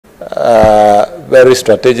very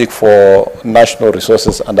strategic for national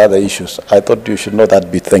resources and other issues. I thought you should know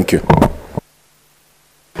that bit. Thank you.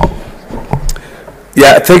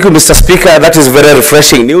 Yeah, thank you, Mr. Speaker. That is very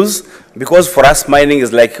refreshing news, because for us, mining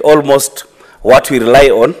is like almost what we rely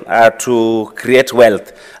on to create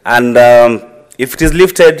wealth. And if it is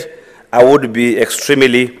lifted, I would be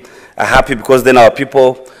extremely happy, because then our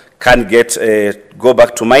people can go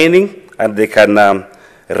back to mining, and they can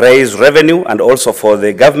raise revenue, and also for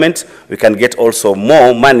the government, we can get also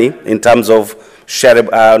more money in terms of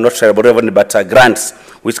not shareable revenue, but grants,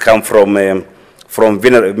 which come from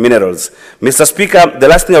minerals. Mr. Speaker, the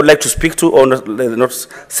last thing I would like to speak to, or not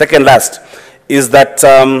second last, is that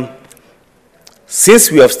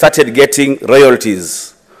since we have started getting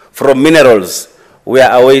royalties from minerals, we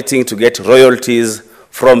are awaiting to get royalties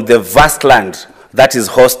from the vast land that is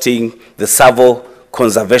hosting the Tsavo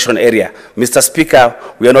Conservation Area. Mr. Speaker,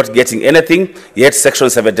 we are not getting anything, yet Section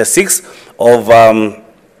 76 of the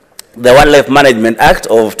Wildlife Management Act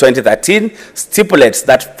of 2013 stipulates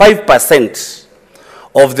that 5%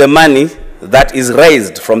 of the money that is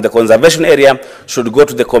raised from the conservation area should go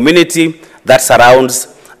to the community that surrounds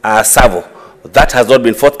Tsavo. That has not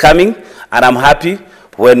been forthcoming, and I'm happy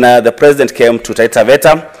when the President came to Taita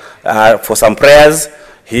Taveta for some prayers.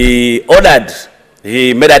 He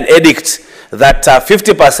made an edict that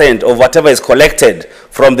 50% of whatever is collected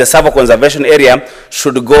from the Tsavo Conservation Area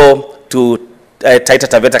should go to Taita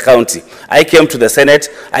Taveta County. I came to the Senate,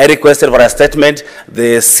 I requested for a statement.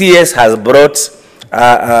 The CS has brought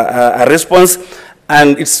a response,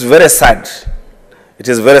 and it's very sad. It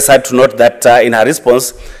is very sad to note that in her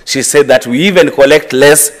response, she said that we even collect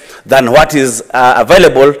less than what is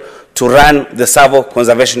available to run the Tsavo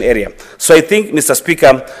Conservation Area. So I think, Mr.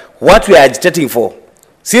 Speaker, what we are agitating for,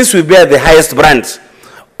 since we bear the highest brand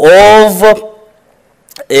of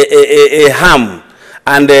a harm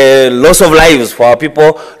and loss of lives for our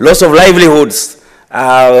people, loss of livelihoods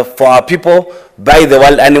for our people by the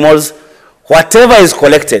wild animals, whatever is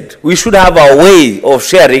collected, we should have a way of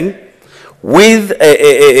sharing with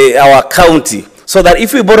our county, so that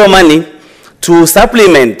if we borrow money to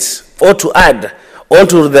supplement or to add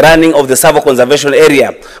onto the running of the Tsavo Conservation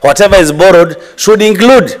Area, whatever is borrowed should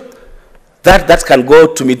include that can go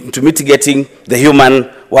to mitigating the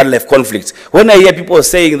human-wildlife conflict. When I hear people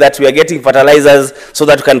saying that we are getting fertilizers so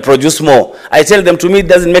that we can produce more, I tell them, to me, it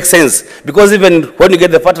doesn't make sense. Because even when you get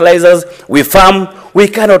the fertilizers, we farm, we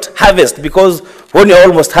cannot harvest, because when you're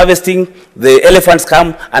almost harvesting, the elephants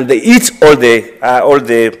come and they eat all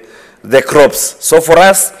the crops. So for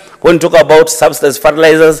us, when we talk about subsidized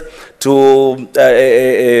fertilizers to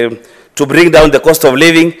bring down the cost of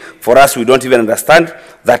living, for us, we don't even understand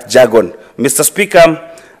that jargon. Mr. Speaker,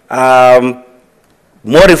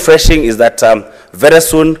 more refreshing is that very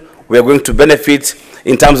soon we are going to benefit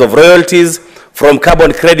in terms of royalties from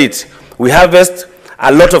carbon credit. We harvest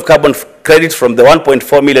a lot of carbon credit from the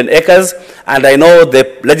 1.4 million acres, and I know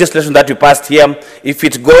the legislation that we passed here, if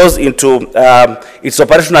it goes into, it's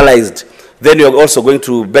operationalized, then you're also going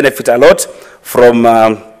to benefit a lot from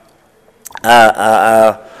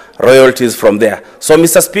royalties from there. So,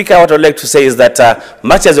 Mr. Speaker, what I'd like to say is that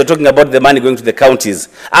much as we're talking about the money going to the counties,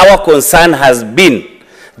 our concern has been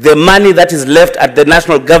the money that is left at the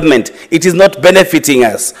national government. It is not benefiting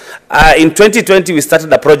us. In 2020, we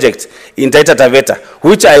started a project in Taita Taveta,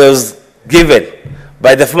 which I was given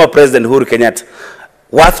by the former President Uhuru Kenyatta,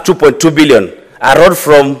 worth 2.2 billion, a road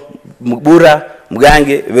from Mbura,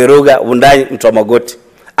 Mgange, Veruga, Wundanyi, Mtwamagoti.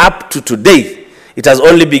 Up to today, it has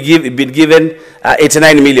only been given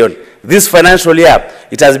 89 million. This financial year,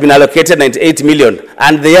 it has been allocated 98 million,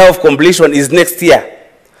 and the year of completion is next year,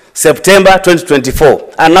 September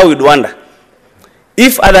 2024. And now we'd wonder,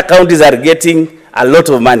 if other counties are getting a lot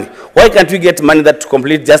of money, why can't we get money that to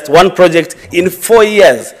complete just one project in 4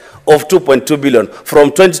 years of 2.2 billion from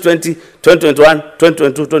 2020, 2021,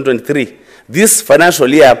 2022, 2023? This financial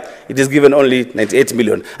year, it is given only 98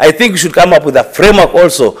 million. I think we should come up with a framework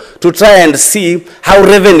also to try and see how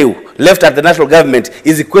revenue left at the national government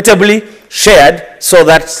is equitably shared, so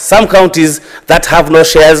that some counties that have no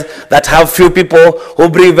shares, that have few people who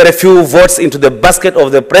bring very few votes into the basket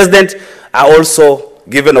of the president, are also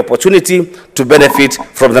given opportunity to benefit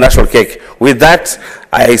from the national cake. With that,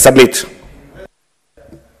 I submit.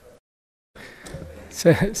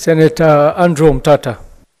 Senator Andrew Mtata.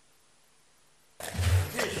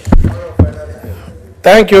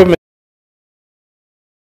 Thank you.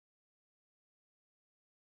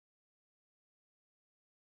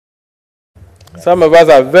 Some of us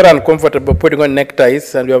are very uncomfortable putting on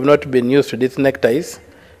neckties, and we have not been used to these neckties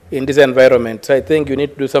in this environment. So I think you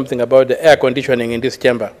need to do something about the air conditioning in this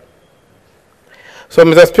chamber. So,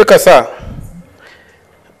 Mr. Speaker, sir,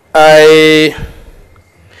 I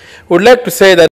would like to say that